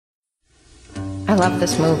I love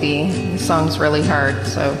this movie. The song's really hard,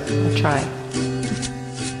 so I'll try.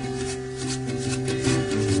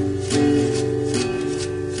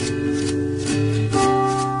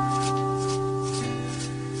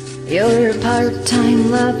 You're a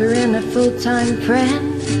part-time lover and a full-time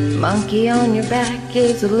friend. Monkey on your back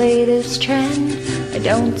is the latest trend. I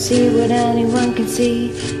don't see what anyone can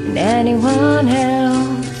see in anyone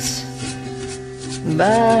else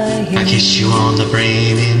but you. I kiss you on the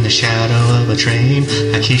brain in the shadow of a train.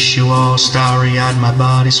 I kiss you all starry-eyed, my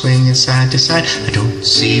body swinging side to side. I don't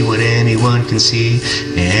see what anyone can see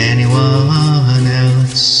in anyone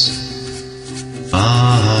else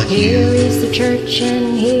but you. Here is the church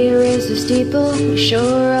and here is the steeple. We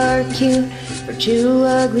sure are cute for two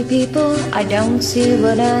ugly people. I don't see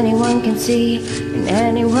what anyone can see in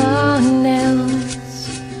anyone else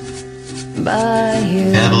but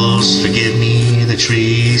you. Pebbles forgive me, the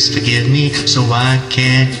trees forgive me, so why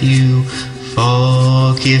can't you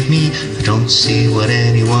forgive me? I don't see what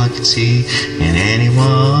anyone can see in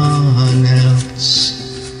anyone else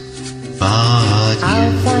but you.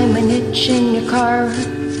 I'll find my niche in your car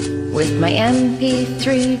with my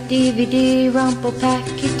MP3, DVD, rumple pack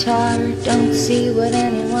guitar. Don't see what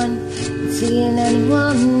anyone can see in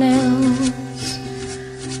anyone else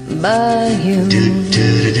but you.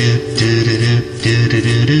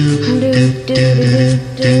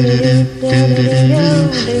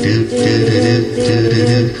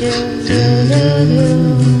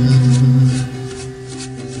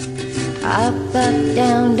 Up, up,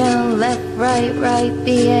 down, down, left, right, right,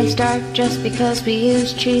 BA start. Just because we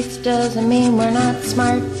use cheats doesn't mean we're not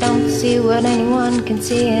smart. Don't see what anyone can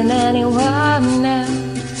see in anyone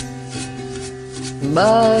else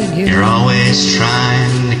but you. You're always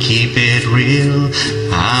trying to keep it real.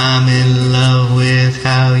 I'm in love with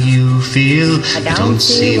how you feel. I don't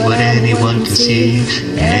see what anyone can see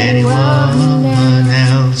in anyone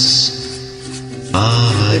else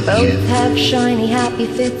but we both you. have shiny, happy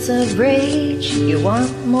fits of rage. You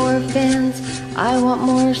want more fans, I want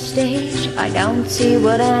more stage. I don't see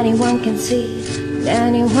what anyone can see in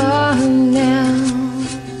anyone else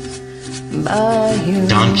but you.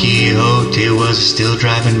 Don Quixote was a still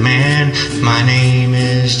driving man. My name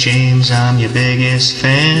is James, I'm your biggest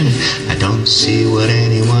fan. I don't see what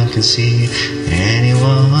anyone can see in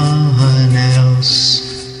anyone else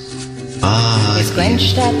but You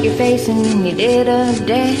squinched at your face and you did a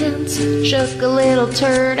dance. Shook a little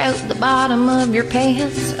turd out the bottom of your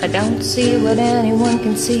pants. I don't see what anyone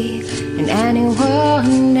can see in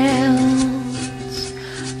anyone else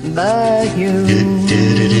but you.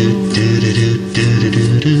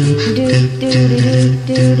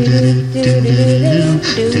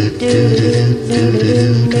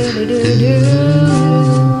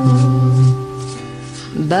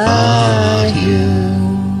 But you.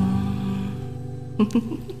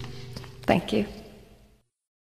 Thank you.